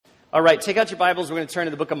All right, take out your Bibles. We're going to turn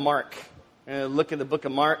to the book of Mark. We're going to look at the book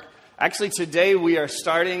of Mark. Actually, today we are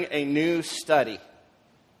starting a new study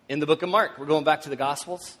in the book of Mark. We're going back to the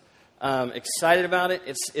Gospels. Excited about it.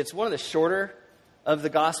 It's one of the shorter of the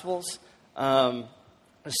Gospels. There's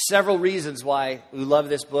several reasons why we love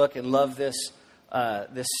this book and love this. I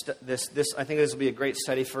think this will be a great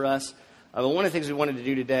study for us. But one of the things we wanted to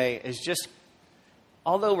do today is just,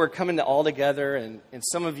 although we're coming to all together, and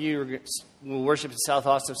some of you will worship in South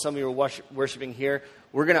Austin, some of you are worshiping here,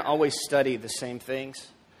 we're going to always study the same things.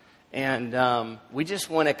 And we just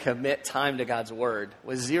want to commit time to God's Word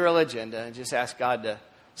with zero agenda and just ask God to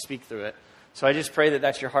speak through it. So I just pray that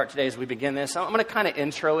that's your heart today as we begin this. I'm going to kind of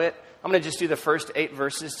intro it. I'm going to just do the first 8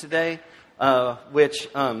 verses today, first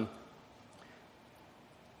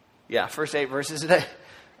 8 verses today.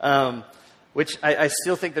 Which I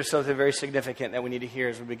still think there's something very significant that we need to hear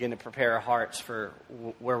as we begin to prepare our hearts for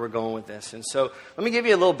where we're going with this. And so let me give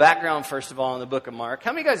you a little background, first of all, on the book of Mark.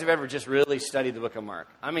 How many of you guys have ever just really studied the book of Mark?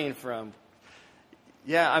 It's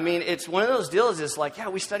one of those deals. It's like,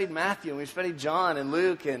 we studied Matthew, and we studied John and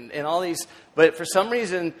Luke and all these. But for some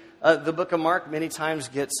reason, the book of Mark many times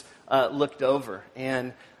gets looked over.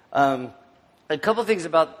 And a couple things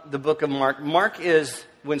about the book of Mark. Mark is...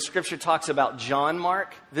 when Scripture talks about John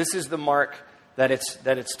Mark, this is the Mark that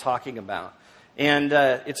it's talking about. And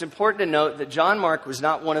it's important to note that John Mark was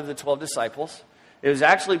not one of the 12 disciples. It was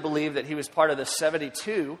actually believed that he was part of the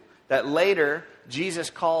 72 that later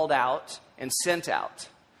Jesus called out and sent out.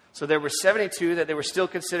 So there were 72 that they were still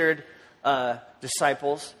considered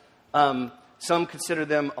disciples. Some consider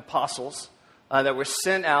them apostles that were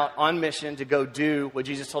sent out on mission to go do what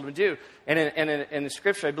Jesus told them to do. And in the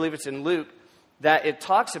Scripture, I believe it's in Luke, that it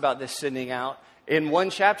talks about this sending out. In one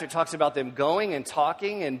chapter, it talks about them going and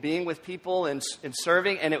talking and being with people and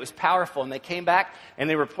serving, and it was powerful. And they came back, and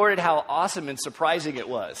they reported how awesome and surprising it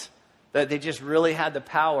was, that they just really had the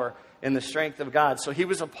power and the strength of God. So he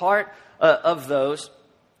was a part of those.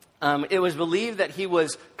 It was believed that he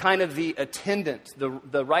was kind of the attendant,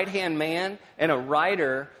 the right-hand man and a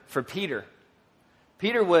rider for Peter.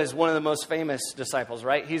 Peter was one of the most famous disciples,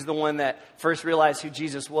 right? He's the one that first realized who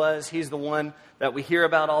Jesus was. He's the one that we hear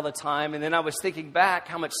about all the time. And then I was thinking back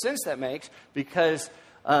how much sense that makes, because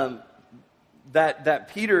that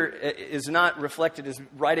Peter is not reflected as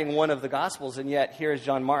writing one of the Gospels, and yet here is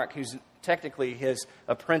John Mark, who's technically his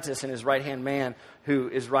apprentice and his right-hand man, who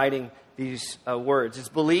is writing these words. It's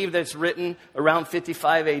believed that it's written around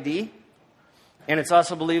 55 A.D., and it's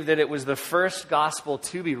also believed that it was the first gospel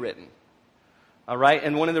to be written. All right,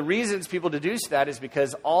 and one of the reasons people deduce that is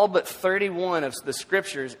because all but 31 of the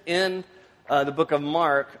scriptures in the book of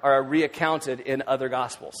Mark are recounted in other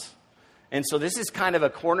Gospels. And so this is kind of a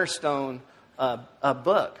cornerstone a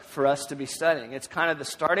book for us to be studying. It's kind of the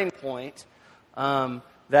starting point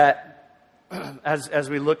that as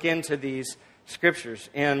we look into these scriptures.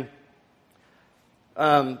 And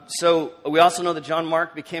so we also know that John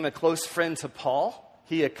Mark became a close friend to Paul.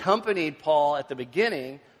 He accompanied Paul at the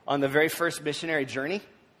beginning on the very first missionary journey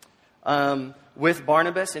with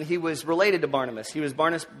Barnabas, and he was related to Barnabas. He was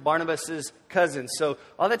Barnabas' cousin. So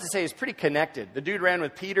all that to say is pretty connected. The dude ran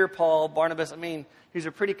with Peter, Paul, Barnabas. He's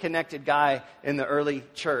a pretty connected guy in the early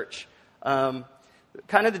church. Kind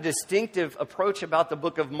of the distinctive approach about the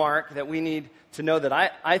book of Mark that we need to know that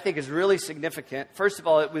I think is really significant. First of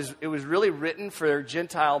all, it was really written for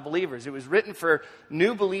Gentile believers. It was written for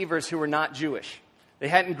new believers who were not Jewish. They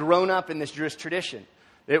hadn't grown up in this Jewish tradition.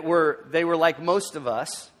 They were like most of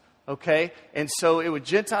us, okay? And so it was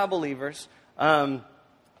Gentile believers, and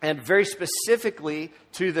very specifically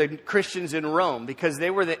to the Christians in Rome, because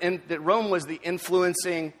Rome was the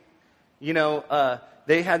influencing,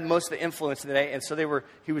 they had most of the influence today, and so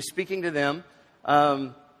he was speaking to them.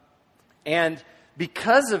 And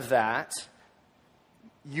because of that,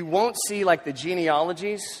 you won't see like the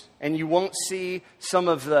genealogies, and you won't see some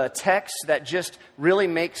of the texts that just really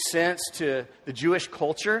make sense to the Jewish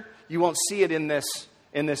culture. You won't see it in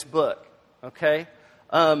this book, okay?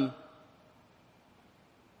 And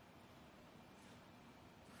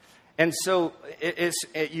so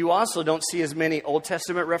you also don't see as many Old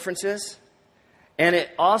Testament references, and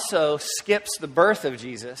it also skips the birth of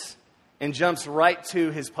Jesus and jumps right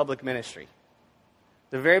to his public ministry.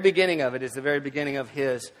 The very beginning of it is the very beginning of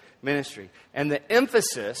his ministry. And the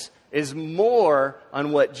emphasis is more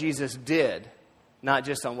on what Jesus did, not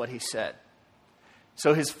just on what he said.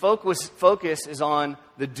 So his focus is on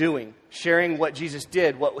the doing, sharing what Jesus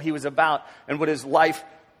did, what he was about, and what his life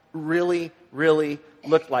really, really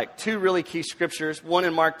looked like. 2 really key scriptures. One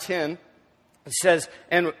in Mark 10, it says,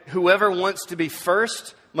 "And whoever wants to be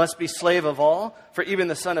first must be slave of all, for even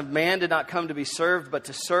the Son of Man did not come to be served, but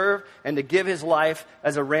to serve and to give his life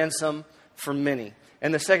as a ransom for many.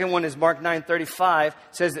 And the second one is Mark 9:35,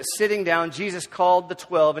 says that sitting down, Jesus called the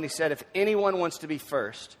 12, and he said, if anyone wants to be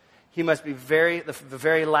first, he must be the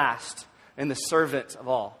very last and the servant of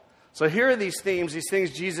all. So here are these themes, these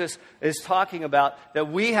things Jesus is talking about that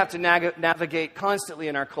we have to navigate constantly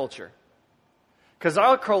in our culture. Because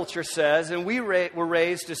our culture says, and we were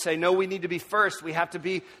raised to say, no, we need to be first. We have to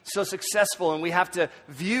be so successful, and we have to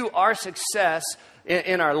view our success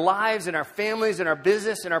in our lives, in our families, in our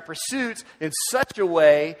business, in our pursuits in such a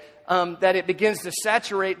way that it begins to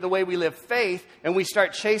saturate the way we live faith, and we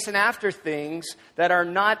start chasing after things that are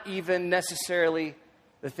not even necessarily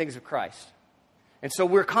the things of Christ. And so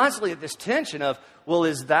we're constantly at this tension of, well,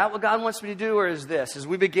 is that what God wants me to do, or is this? As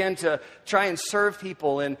we begin to try and serve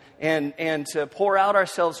people and to pour out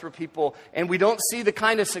ourselves for people, and we don't see the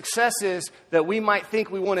kind of successes that we might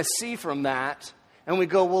think we want to see from that, and we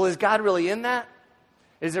go, well, is God really in that?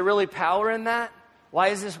 Is there really power in that? Why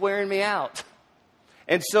is this wearing me out?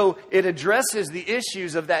 And so it addresses the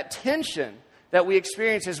issues of that tension that we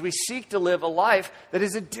experience as we seek to live a life that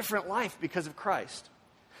is a different life because of Christ.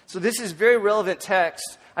 So this is very relevant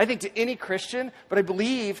text, I think, to any Christian, but I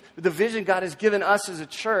believe the vision God has given us as a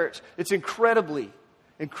church, it's incredibly,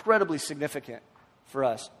 incredibly significant for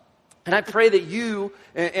us. And I pray that you,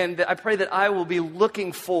 and I pray that I will be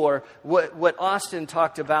looking for what Austin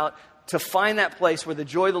talked about, to find that place where the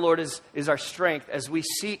joy of the Lord is our strength as we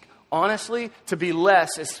seek honestly to be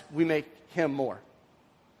less as we make Him more.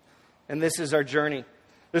 And this is our journey.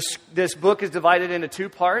 This book is divided into two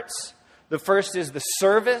parts. The first is the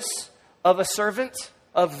service of a servant,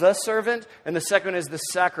 of the servant, and the second is the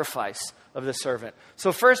sacrifice of the servant.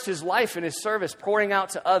 So first, his life and his service, pouring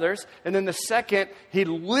out to others, and then the second, he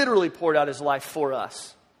literally poured out his life for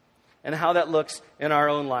us, and how that looks in our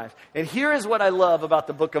own life. And here is what I love about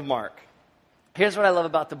the book of Mark. Here's what I love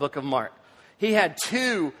about the book of Mark. He had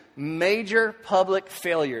two major public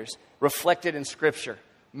failures reflected in Scripture.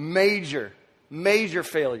 Major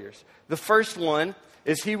failures. The first one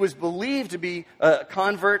is he was believed to be a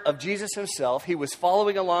convert of Jesus himself. He was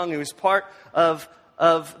following along. He was part of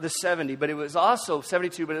the 70, but it was also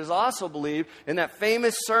 72, but it was also believed in that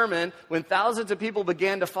famous sermon when thousands of people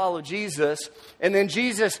began to follow Jesus, and then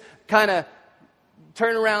Jesus kind of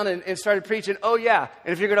turned around and started preaching, oh yeah,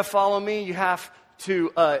 and if you're going to follow me, you have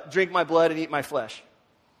to drink my blood and eat my flesh.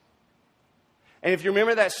 And if you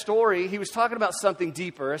remember that story, he was talking about something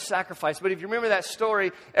deeper, a sacrifice. But if you remember that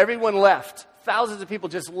story, everyone left. Thousands of people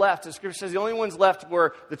just left. The Scripture says the only ones left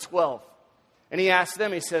were the 12. And he asked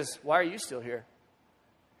them, he says, why are you still here?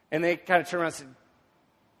 And they kind of turned around and said,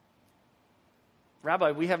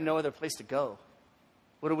 Rabbi, we have no other place to go.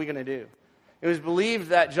 What are we going to do? It was believed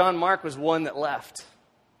that John Mark was one that left.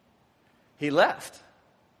 He left.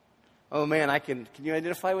 Oh man, can you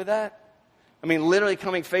identify with that? I mean, literally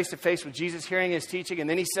coming face to face with Jesus, hearing his teaching, and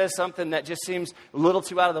then he says something that just seems a little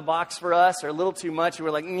too out of the box for us, or a little too much, and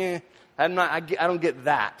we're like, I don't get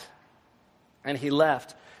that. And he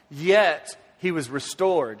left. Yet, he was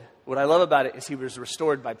restored. What I love about it is he was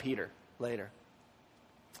restored by Peter later.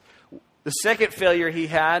 The second failure he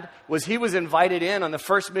had was he was invited in on the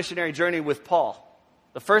first missionary journey with Paul.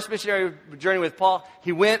 The first missionary journey with Paul,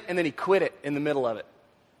 he went and then he quit it in the middle of it.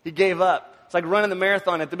 He gave up. It's like running the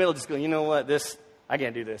marathon at the middle, just going, you know what, I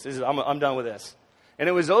can't do this. I'm done with this. And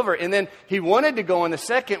it was over. And then he wanted to go on the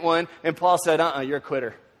second one, and Paul said, you're a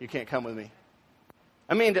quitter. You can't come with me.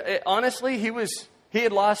 I mean, honestly, he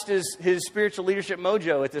had lost his spiritual leadership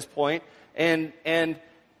mojo at this point, and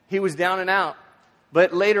he was down and out.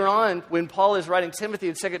 But later on, when Paul is writing Timothy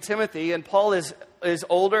in 2 Timothy, and Paul is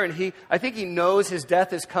older, and I think he knows his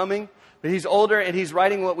death is coming, but he's older, and he's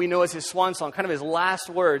writing what we know as his swan song, kind of his last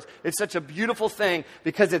words. It's such a beautiful thing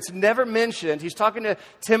because it's never mentioned. He's talking to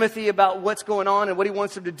Timothy about what's going on and what he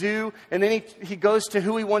wants him to do, and then he goes to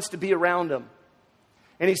who he wants to be around him.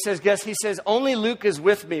 And he says, only Luke is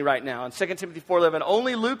with me right now. In 2 Timothy 4:11,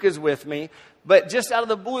 only Luke is with me. But just out of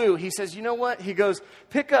the blue, he says, you know what? He goes,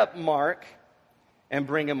 pick up Mark and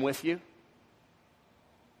bring him with you.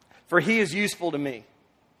 For he is useful to me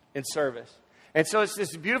in service. And so it's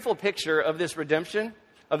this beautiful picture of this redemption,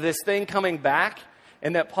 of this thing coming back,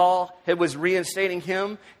 and that Paul was reinstating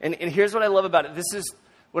him. And here's what I love about it.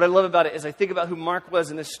 What I love about it is I think about who Mark was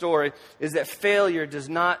in this story, is that failure does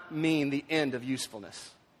not mean the end of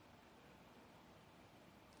usefulness.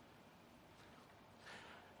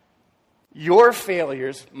 Your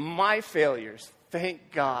failures, my failures,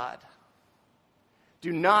 thank God,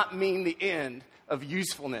 do not mean the end of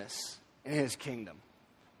usefulness in His kingdom.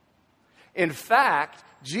 In fact,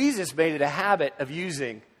 Jesus made it a habit of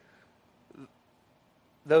using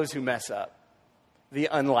those who mess up, the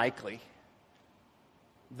unlikely,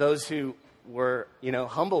 those who were,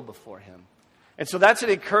 humble before him. And so that's an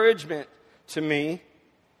encouragement to me.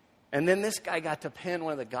 And then this guy got to pen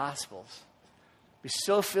one of the Gospels. Be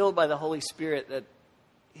so filled by the Holy Spirit that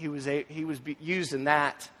he was used in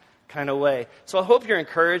that kind of way. So I hope you're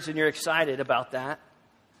encouraged and you're excited about that.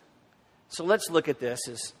 So let's look at this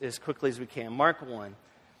as quickly as we can. Mark 1.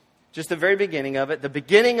 Just the very beginning of it. The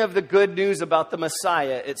beginning of the good news about the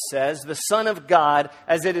Messiah, it says, the Son of God,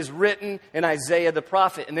 as it is written in Isaiah the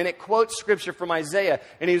prophet. And then it quotes scripture from Isaiah.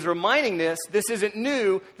 And he's reminding this isn't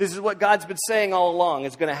new. This is what God's been saying all along.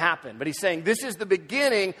 It's going to happen. But he's saying this is the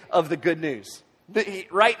beginning of the good news.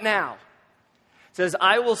 Right now. It says,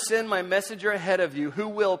 I will send my messenger ahead of you who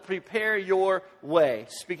will prepare your way.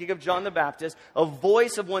 Speaking of John the Baptist, a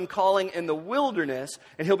voice of one calling in the wilderness.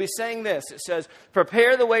 And he'll be saying this. It says,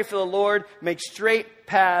 prepare the way for the Lord, make straight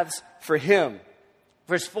paths for him.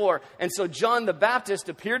 Verse 4, and so John the Baptist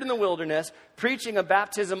appeared in the wilderness, preaching a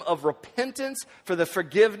baptism of repentance for the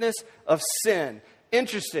forgiveness of sin.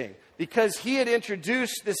 Interesting. Because he had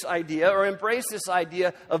introduced this idea or embraced this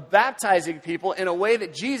idea of baptizing people in a way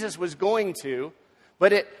that Jesus was going to.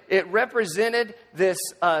 But it represented this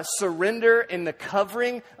surrender in the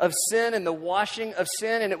covering of sin and the washing of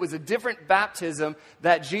sin. And it was a different baptism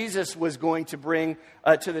that Jesus was going to bring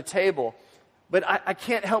to the table. But I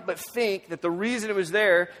can't help but think that the reason it was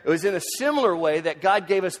there, it was in a similar way that God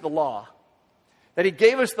gave us the law. That he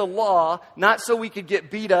gave us the law, not so we could get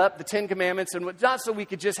beat up, the Ten Commandments, and not so we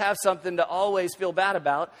could just have something to always feel bad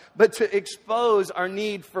about, but to expose our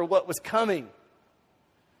need for what was coming.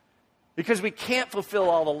 Because we can't fulfill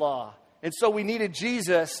all the law. And so we needed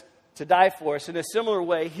Jesus to die for us. In a similar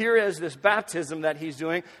way, here is this baptism that he's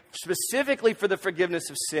doing, specifically for the forgiveness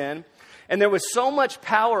of sin. And there was so much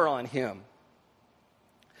power on him.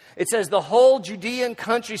 It says the whole Judean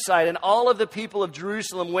countryside and all of the people of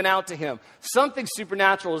Jerusalem went out to him. Something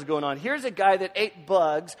supernatural is going on. Here's a guy that ate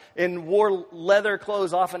bugs and wore leather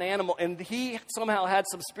clothes off an animal, and he somehow had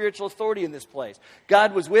some spiritual authority in this place.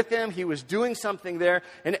 God was with him. He was doing something there,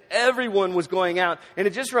 and everyone was going out. And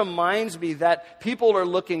it just reminds me that people are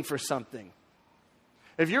looking for something.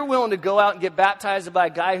 If you're willing to go out and get baptized by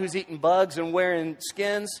a guy who's eating bugs and wearing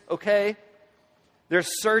skins, okay, they're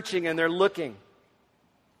searching and they're looking.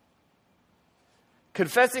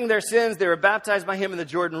 Confessing their sins, they were baptized by him in the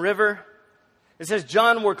Jordan River. It says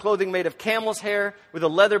John wore clothing made of camel's hair with a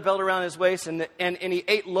leather belt around his waist, and he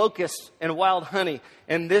ate locusts and wild honey.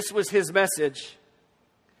 And this was his message.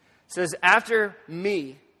 It says, after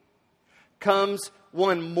me comes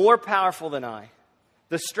one more powerful than I,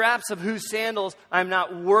 the straps of whose sandals I'm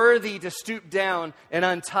not worthy to stoop down and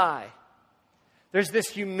untie. There's this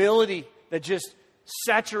humility that just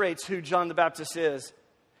saturates who John the Baptist is.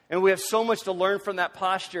 And we have so much to learn from that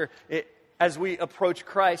posture as we approach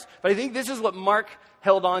Christ. But I think this is what Mark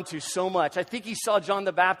held on to so much. I think he saw John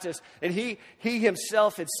the Baptist, and he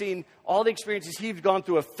himself had seen all the experiences he'd gone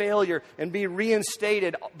through of failure and be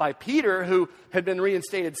reinstated by Peter, who had been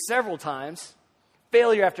reinstated several times.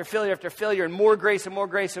 Failure after failure after failure, and more grace and more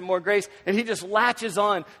grace and more grace. And he just latches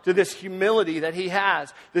on to this humility that he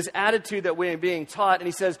has, this attitude that we're being taught. And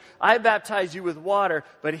he says, I baptize you with water,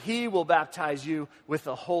 but he will baptize you with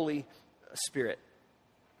the Holy Spirit.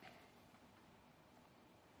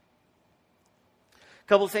 A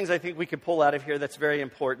couple of things I think we can pull out of here that's very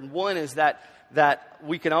important. One is that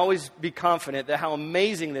we can always be confident that how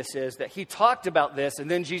amazing this is, that he talked about this and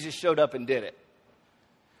then Jesus showed up and did it.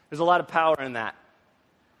 There's a lot of power in that.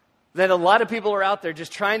 That a lot of people are out there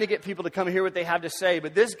just trying to get people to come hear what they have to say.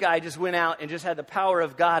 But this guy just went out and just had the power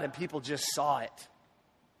of God, and people just saw it.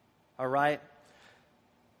 All right?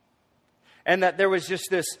 And that there was just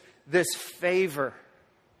this favor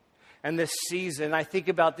and this season. I think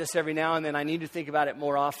about this every now and then. I need to think about it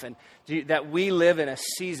more often. That we live in a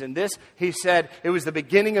season. This, he said, it was the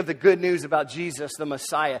beginning of the good news about Jesus, the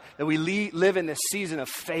Messiah. That we live in this season of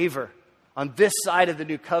favor. On this side of the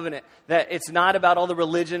new covenant, that it's not about all the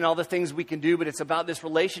religion and all the things we can do, but it's about this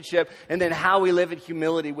relationship and then how we live in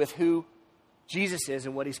humility with who Jesus is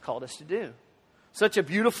and what he's called us to do. Such a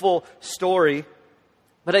beautiful story.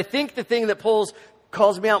 But I think the thing that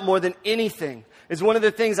calls me out more than anything is one of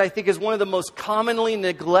the things I think is one of the most commonly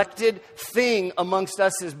neglected thing amongst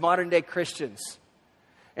us as modern day Christians.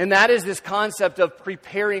 And that is this concept of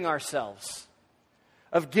preparing ourselves.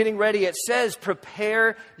 Of getting ready. It says,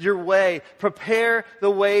 prepare your way. Prepare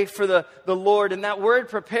the way for the Lord. And that word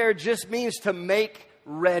prepare just means to make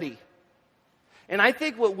ready. And I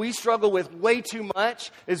think what we struggle with way too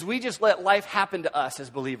much is we just let life happen to us as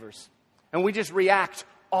believers. And we just react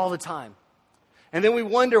all the time. And then we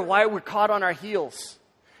wonder why we're caught on our heels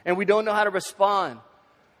and we don't know how to respond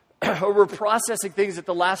or we're processing things at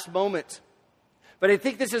the last moment. But I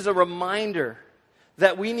think this is a reminder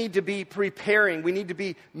that we need to be preparing. We need to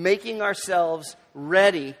be making ourselves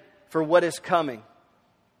ready for what is coming.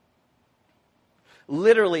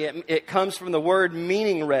 Literally, it comes from the word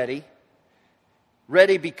meaning ready.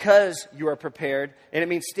 Ready because you are prepared. And it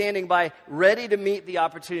means standing by, ready to meet the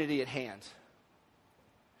opportunity at hand.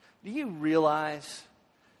 Do you realize,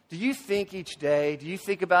 do you think each day, do you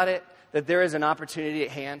think about it, that there is an opportunity at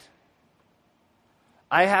hand?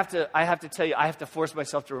 I have to tell you, I have to force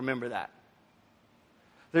myself to remember that.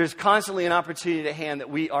 There's constantly an opportunity at hand that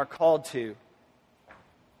we are called to.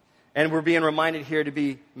 And we're being reminded here to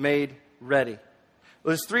be made ready.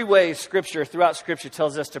 Well, there's 3 ways throughout Scripture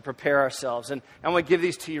tells us to prepare ourselves. And I'm going to give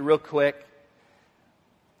these to you real quick.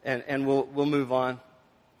 And we'll move on.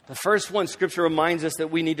 The first one, Scripture reminds us that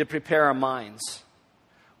we need to prepare our minds.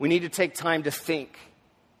 We need to take time to think.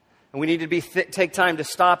 And we need to take time to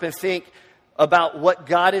stop and think about what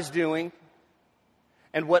God is doing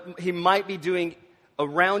and what He might be doing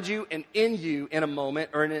around you and in you in a moment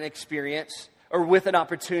or in an experience or with an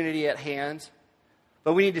opportunity at hand.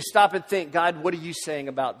 But we need to stop and think, God, what are you saying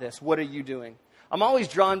about this? What are you doing? I'm always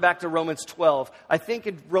drawn back to Romans 12. I think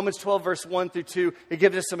in Romans 12, verse 1 through 2, it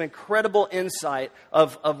gives us some incredible insight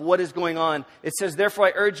of what is going on. It says, therefore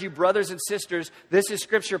I urge you, brothers and sisters, this is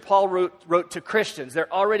Scripture Paul wrote to Christians.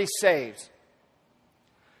 They're already saved.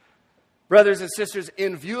 Brothers and sisters,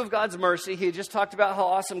 in view of God's mercy, he had just talked about how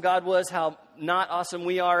awesome God was, how not awesome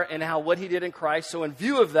we are, and how what he did in Christ. So in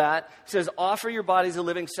view of that, he says, offer your bodies a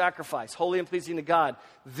living sacrifice, holy and pleasing to God.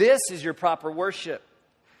 This is your proper worship.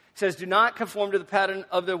 He says, do not conform to the pattern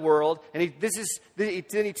of the world. And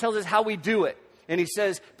then he tells us how we do it. And he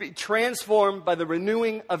says, be transformed by the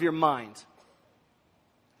renewing of your mind.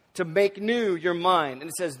 To make new your mind. And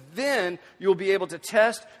it says, then you'll be able to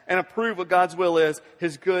test and approve what God's will is,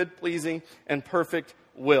 his good, pleasing, and perfect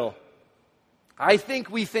will. I think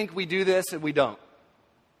we do this and we don't.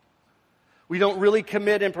 We don't really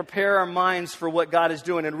commit and prepare our minds for what God is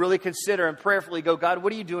doing and really consider and prayerfully go, God,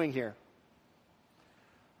 what are you doing here?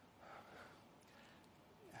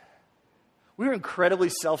 We're incredibly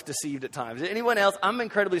self-deceived at times. Anyone else? I'm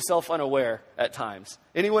incredibly self-unaware at times.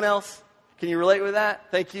 Anyone else? Can you relate with that?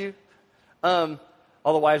 Thank you. All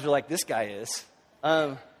the wives are like, this guy is.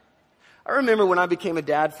 I remember when I became a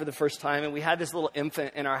dad for the first time, and we had this little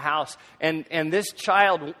infant in our house, and this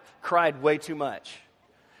child cried way too much.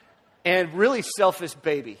 And really selfish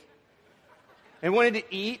baby. And wanted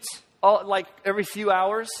to eat like every few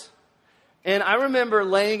hours. And I remember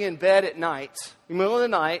laying in bed at night, in the middle of the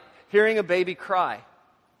night, hearing a baby cry.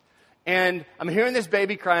 And I'm hearing this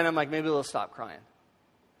baby cry, and I'm like, maybe they'll stop crying.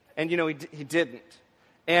 And, he didn't.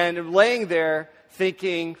 And I'm laying there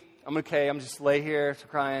thinking, I'm okay, I'm just lay here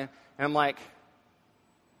crying. And I'm like,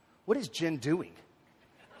 what is Jen doing?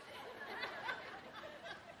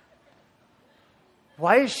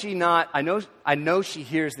 Why is she not, I know she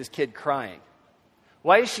hears this kid crying.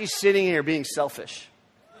 Why is she sitting here being selfish?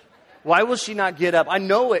 Why will she not get up? I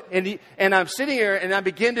know it. And I'm sitting here and I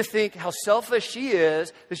begin to think how selfish she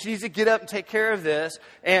is, that she needs to get up and take care of this.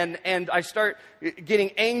 And I start getting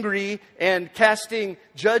angry and casting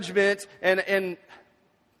judgment. And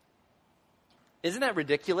isn't that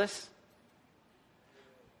ridiculous?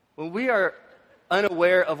 When we are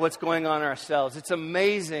unaware of what's going on ourselves, it's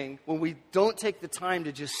amazing when we don't take the time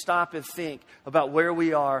to just stop and think about where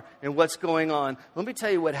we are and what's going on. Let me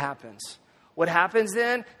tell you what happens. What happens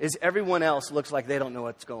then is everyone else looks like they don't know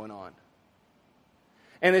what's going on.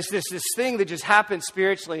 And it's this thing that just happens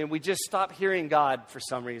spiritually, and we just stop hearing God for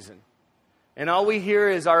some reason. And all we hear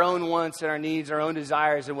is our own wants and our needs, our own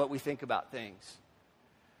desires, and what we think about things.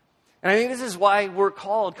 And I think this is why we're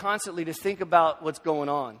called constantly to think about what's going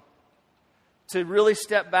on. To really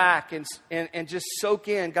step back and just soak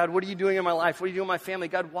in, God, what are you doing in my life? What are you doing in my family?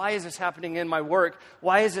 God, why is this happening in my work?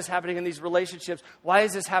 Why is this happening in these relationships? Why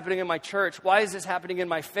is this happening in my church? Why is this happening in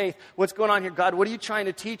my faith? What's going on here? God, what are you trying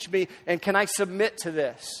to teach me? And can I submit to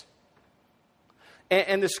this?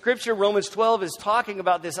 And the scripture, Romans 12, is talking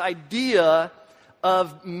about this idea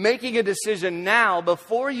of making a decision now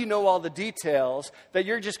before you know all the details, that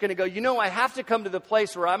you're just going to go, I have to come to the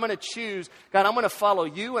place where I'm going to choose, God, I'm going to follow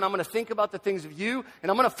you, and I'm going to think about the things of you,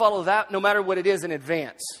 and I'm going to follow that no matter what it is in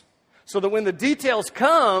advance. So that when the details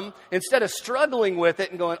come, instead of struggling with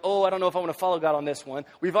it and going, I don't know if I want to follow God on this one,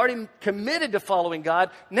 we've already committed to following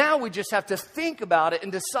God. Now we just have to think about it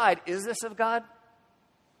and decide, is this of God?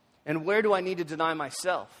 And where do I need to deny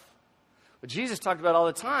myself? But Jesus talked about all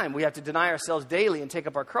the time. We have to deny ourselves daily and take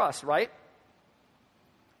up our cross, right?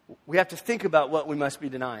 we have to think about what we must be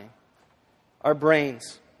denying. Our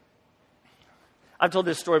brains. I've told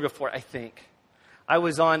this story before, I think. I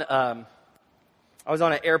was on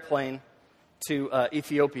an airplane to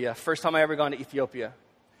Ethiopia. First time I ever gone to Ethiopia.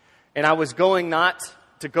 And I was going not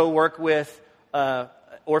to go work with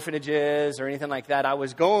orphanages or anything like that. I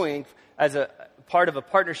was going as a part of a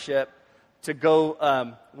partnership to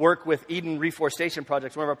go work with Eden Reforestation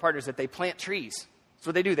Project, one of our partners, that they plant trees. That's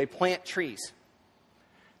what they do. They plant trees.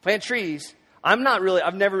 Plant trees. I've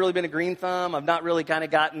never really been a green thumb. I've not really kind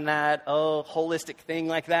of gotten that, holistic thing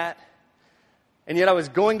like that. And yet I was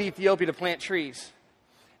going to Ethiopia to plant trees.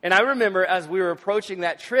 And I remember as we were approaching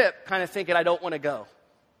that trip, kind of thinking, I don't want to go.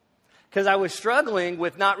 Because I was struggling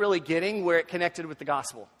with not really getting where it connected with the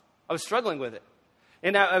gospel. I was struggling with it.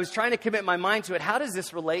 And I was trying to commit my mind to it. How does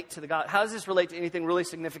this relate to the God? How does this relate to anything really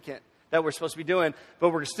significant that we're supposed to be doing? But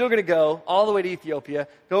we're still going to go all the way to Ethiopia,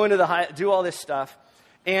 go into do all this stuff.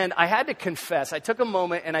 And I had to confess. I took a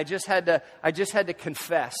moment and I just had to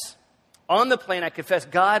confess. On the plane, I confessed,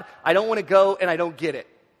 God, I don't want to go and I don't get it.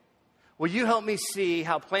 Will you help me see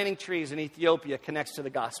how planting trees in Ethiopia connects to the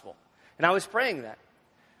gospel? And I was praying that.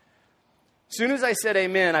 As soon as I said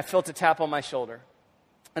amen, I felt a tap on my shoulder.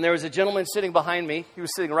 And there was a gentleman sitting behind me. He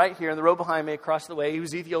was sitting right here in the row behind me across the way. He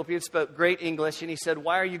was Ethiopian, spoke great English, and he said,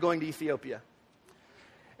 why are you going to Ethiopia?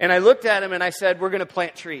 And I looked at him and I said, we're going to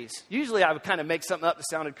plant trees. Usually I would kind of make something up that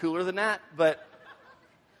sounded cooler than that, but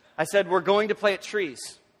I said, we're going to plant trees.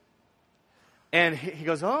 And he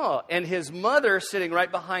goes, oh. And his mother sitting right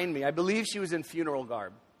behind me, I believe she was in funeral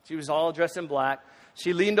garb. She was all dressed in black.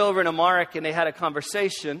 She leaned over in Amharic and they had a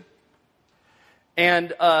conversation.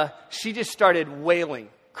 And she just started wailing,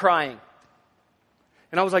 crying.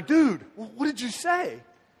 And I was like, dude, what did you say? He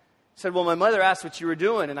said, well, my mother asked what you were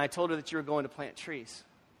doing, and I told her that you were going to plant trees.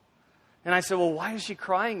 And I said, well, why is she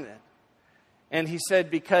crying then? And he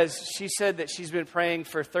said, because she said that she's been praying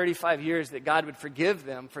for 35 years that God would forgive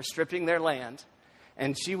them for stripping their land,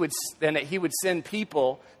 and that he would send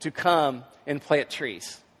people to come and plant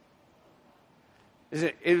trees.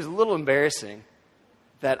 It was a little embarrassing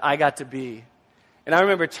that I got to be. And I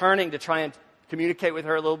remember turning to try and communicate with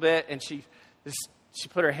her a little bit, and she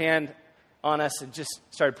put her hand on us and just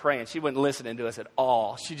started praying. She wasn't listening to us at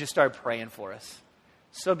all. She just started praying for us.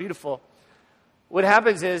 So beautiful. What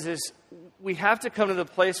happens is we have to come to the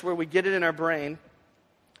place where we get it in our brain,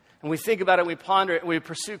 and we think about it, and we ponder it, and we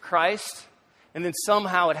pursue Christ, and then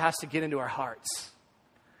somehow it has to get into our hearts.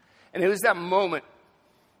 And it was that moment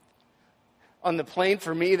on the plane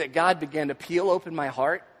for me that God began to peel open my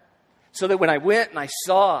heart, so that when I went and I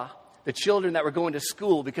saw the children that were going to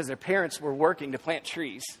school because their parents were working to plant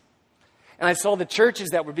trees, and I saw the churches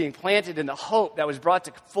that were being planted and the hope that was brought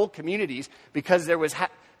to full communities because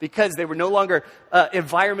because they were no longer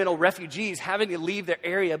environmental refugees having to leave their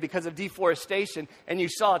area because of deforestation, and you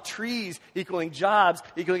saw trees equaling jobs,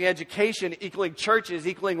 equaling education, equaling churches,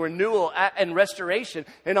 equaling renewal and restoration,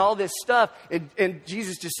 and all this stuff. And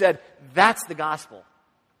Jesus just said, that's the gospel.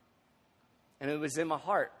 And it was in my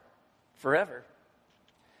heart forever.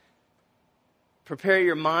 Prepare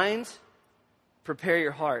your mind, prepare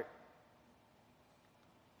your heart.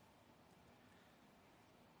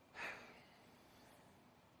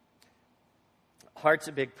 Heart's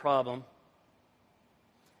a big problem.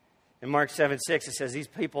 In Mark 7:6, it says, these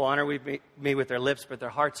people honor me with their lips, but their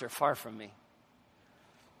hearts are far from me.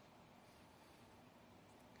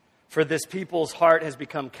 For this people's heart has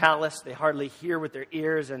become callous. They hardly hear with their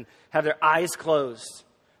ears and have their eyes closed.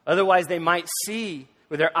 Otherwise, they might see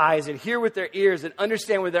with their eyes and hear with their ears and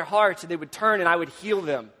understand with their hearts, and they would turn and I would heal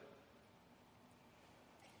them.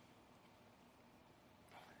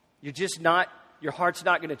 Your heart's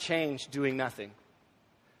not going to change doing nothing.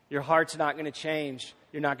 Your heart's not going to change.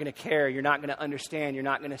 You're not going to care. You're not going to understand. You're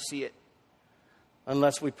not going to see it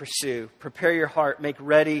unless we pursue. Prepare your heart. Make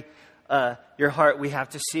ready your heart. We have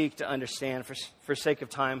to seek to understand for sake of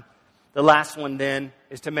time. The last one then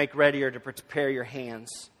is to make ready or to prepare your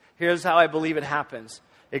hands. Here's how I believe it happens.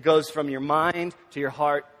 It goes from your mind to your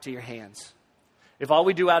heart to your hands. If all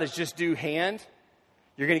we do out is just do hand,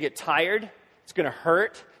 you're going to get tired. It's going to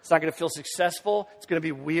hurt. It's not going to feel successful. It's going to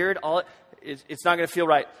be weird. It's not going to feel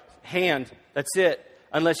right. Hand, that's it.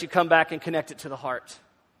 Unless you come back and connect it to the heart.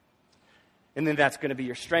 And then that's going to be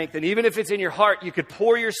your strength. And even if it's in your heart, you could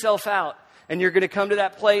pour yourself out. And you're going to come to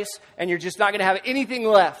that place and you're just not going to have anything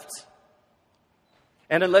left.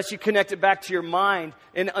 And unless you connect it back to your mind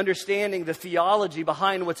and understanding the theology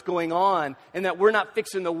behind what's going on, and that we're not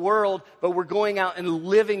fixing the world, but we're going out and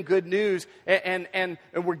living good news, and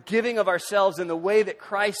we're giving of ourselves in the way that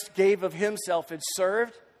Christ gave of himself and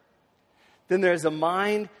served, then there's a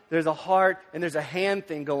mind, there's a heart, and there's a hand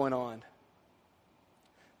thing going on.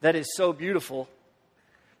 That is so beautiful.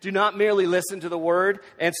 Do not merely listen to the word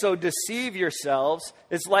and so deceive yourselves.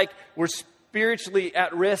 It's like we're spiritually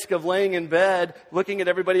at risk of laying in bed, looking at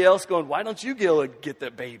everybody else going, why don't you get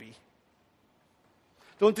that baby?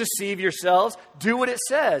 Don't deceive yourselves. Do what it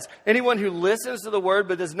says. Anyone who listens to the word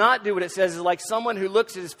but does not do what it says is like someone who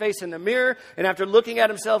looks at his face in the mirror and after looking at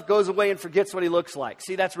himself goes away and forgets what he looks like.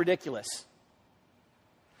 See, that's ridiculous.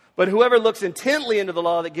 But whoever looks intently into the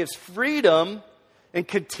law that gives freedom and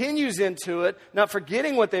continues into it, not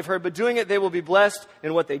forgetting what they've heard, but doing it, they will be blessed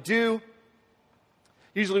in what they do.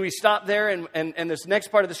 Usually we stop there, and this next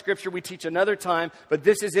part of the scripture we teach another time, but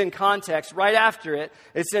this is in context. Right after it,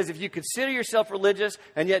 it says, if you consider yourself religious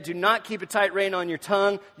and yet do not keep a tight rein on your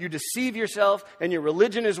tongue, you deceive yourself and your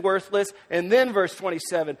religion is worthless. And then verse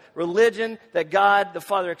 27, religion that God the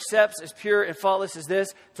Father accepts as pure and faultless is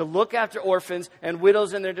this, to look after orphans and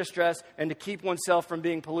widows in their distress and to keep oneself from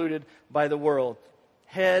being polluted by the world.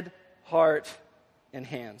 Head, heart, and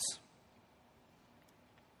hands.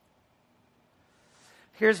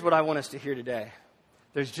 Here's what I want us to hear today.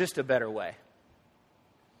 There's just a better way.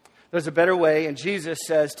 There's a better way, and Jesus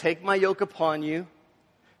says, take my yoke upon you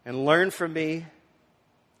and learn from me,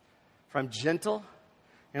 for I'm gentle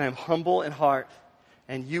and I'm humble in heart,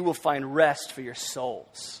 and you will find rest for your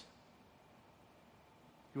souls.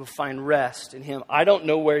 You will find rest in Him. I don't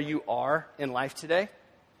know where you are in life today,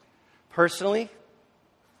 personally,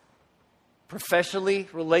 professionally,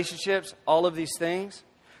 relationships, all of these things.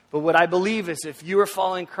 But what I believe is if you are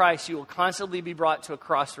following Christ, you will constantly be brought to a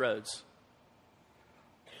crossroads.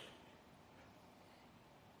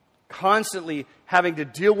 Constantly having to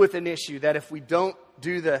deal with an issue that if we don't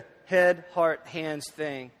do the head, heart, hands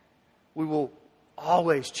thing, we will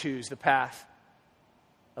always choose the path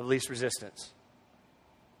of least resistance.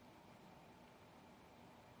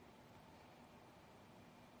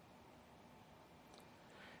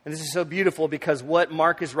 And this is so beautiful because what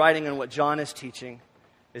Mark is writing and what John is teaching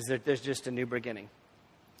is that there's just a new beginning.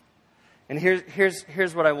 And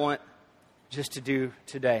here's what I want just to do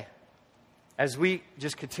today. As we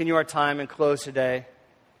just continue our time and close today,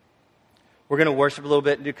 we're going to worship a little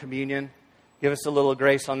bit and do communion. Give us a little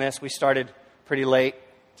grace on this. We started pretty late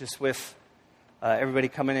just with everybody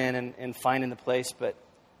coming in and finding the place. But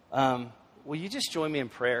will you just join me in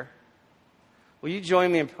prayer? Will you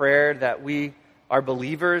join me in prayer that we are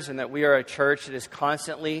believers and that we are a church that is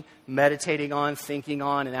constantly meditating on, thinking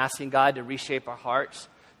on, and asking God to reshape our hearts?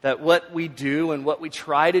 That what we do and what we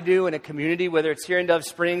try to do in a community, whether it's here in Dove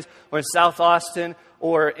Springs or in South Austin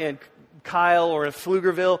or in Kyle or in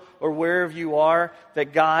Pflugerville or wherever you are,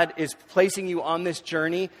 that God is placing you on this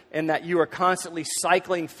journey and that you are constantly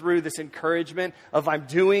cycling through this encouragement of I'm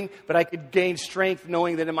doing, but I could gain strength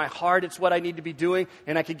knowing that in my heart it's what I need to be doing,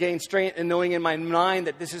 and I could gain strength in knowing in my mind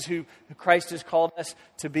that this is who Christ has called us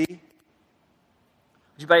to be. Would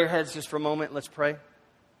you bow your heads just for a moment? Let's pray.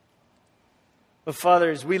 But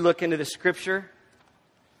Father, as we look into the Scripture,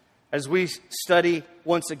 as we study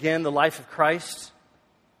once again the life of Christ,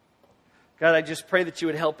 God, I just pray that you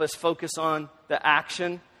would help us focus on the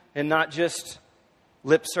action and not just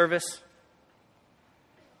lip service.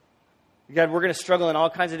 God, we're going to struggle in all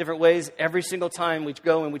kinds of different ways every single time we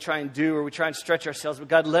go and we try and do or we try and stretch ourselves. But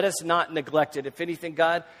God, let us not neglect it. If anything,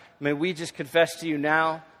 God, may we just confess to you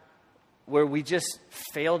now where we just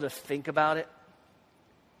fail to think about it.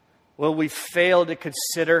 Well, we fail to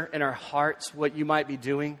consider in our hearts what you might be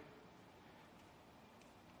doing.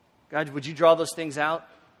 God, would you draw those things out?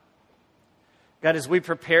 God, as we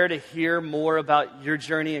prepare to hear more about your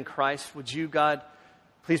journey in Christ, would you, God,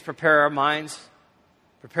 please prepare our minds,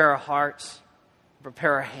 prepare our hearts,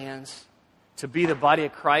 prepare our hands to be the body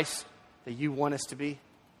of Christ that you want us to be.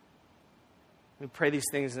 We pray these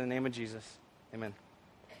things in the name of Jesus. Amen.